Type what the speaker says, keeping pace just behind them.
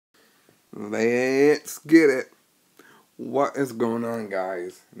Let's get it. What is going on,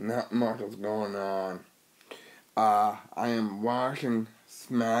 guys? Not much is going on. I am watching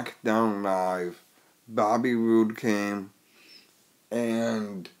SmackDown Live. Bobby Roode came,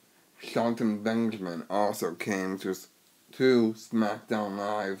 and Shelton Benjamin also came to SmackDown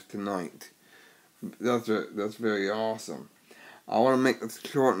Live tonight. That's very awesome. I want to make this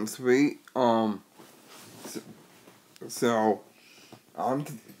short and sweet. So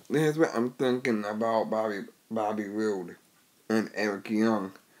here's what I'm thinking about Bobby Roode and Eric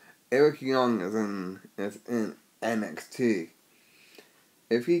Young. Eric Young is in NXT.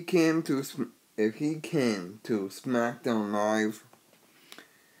 If he came to SmackDown Live,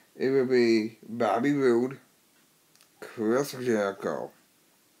 it would be Bobby Roode, Chris Jericho,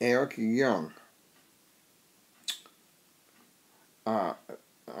 Eric Young,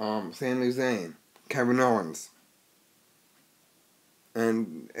 Sami Zayn, Kevin Owens,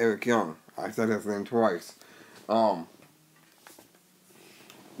 and Eric Young. I said his name twice.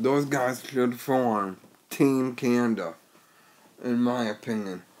 Those guys should form Team Canada, in my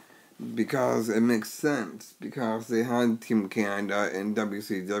opinion, because it makes sense, because they had Team Canada in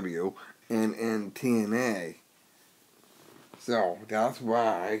WCW and in TNA. So, that's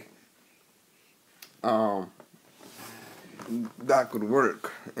why that could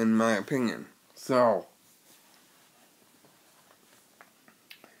work, in my opinion. So,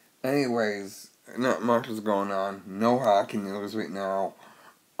 anyways, not much is going on. No hockey news right now.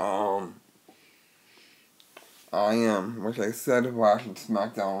 I am, which I said, watching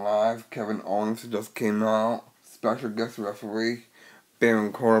SmackDown Live. Kevin Owens just came out. Special guest referee,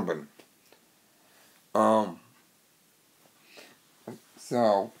 Baron Corbin. And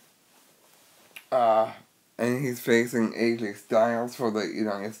he's facing AJ Styles for the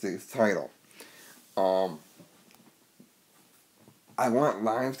United States title. I went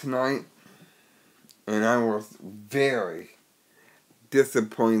live tonight, and I was very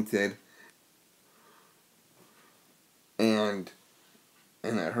disappointed, and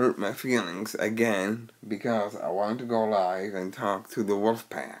it hurt my feelings again, because I wanted to go live and talk to the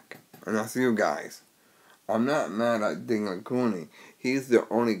Wolfpack, and that's you guys. I'm not mad at Dingley Cooney. He's the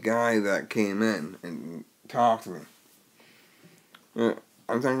only guy that came in and talked to me.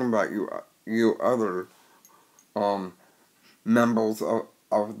 I'm talking about you other members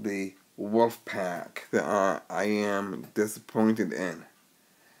of the Wolfpack that I am disappointed in.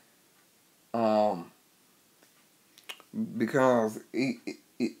 Because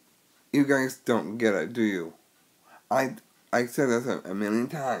you guys don't get it, do you? I said this a million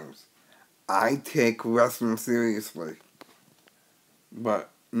times. I take wrestling seriously,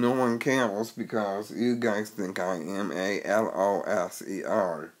 but no one cares because you guys think I am a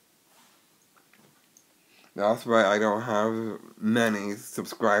loser. That's why I don't have many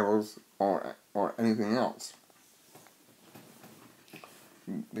subscribers or anything else.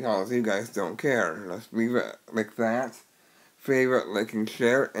 Because you guys don't care. Let's leave it like that. Favorite, like, and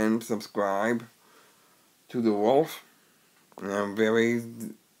share, and subscribe to the Wolf. And I'm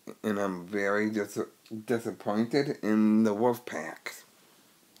very disappointed in the Wolfpack.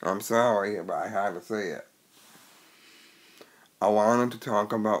 I'm sorry, but I had to say it. I wanted to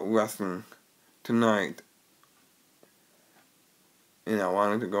talk about wrestling tonight, and I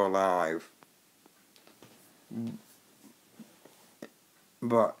wanted to go live.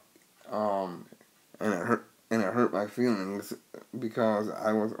 But and it hurt my feelings because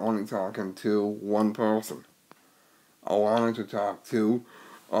I was only talking to one person. I wanted to talk to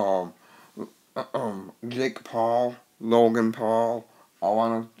Jake Paul, Logan Paul. I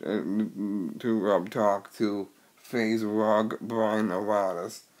wanted to talk to FaZe Rug, Brian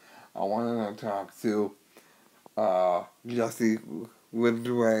Alvarez. I wanted to talk to Jesse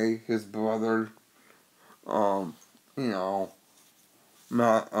Ridgway, his brother.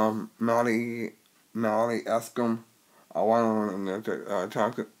 Molly Escom. I wanted to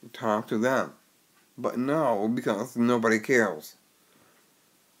talk to them. But no, because nobody cares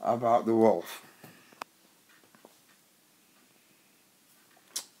about the Wolf.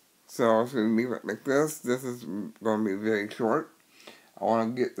 So if we leave it like this, this is going to be very short. I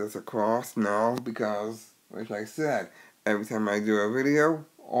want to get this across now because, like I said, every time I do a video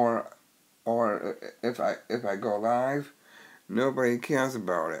or if I go live, nobody cares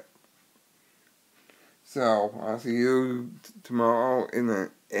about it. So I'll see you tomorrow in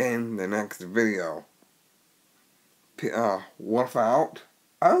the next video. Wolf out.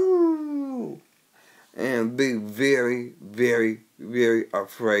 Oh! And be very, very, very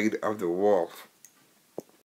afraid of the wolf.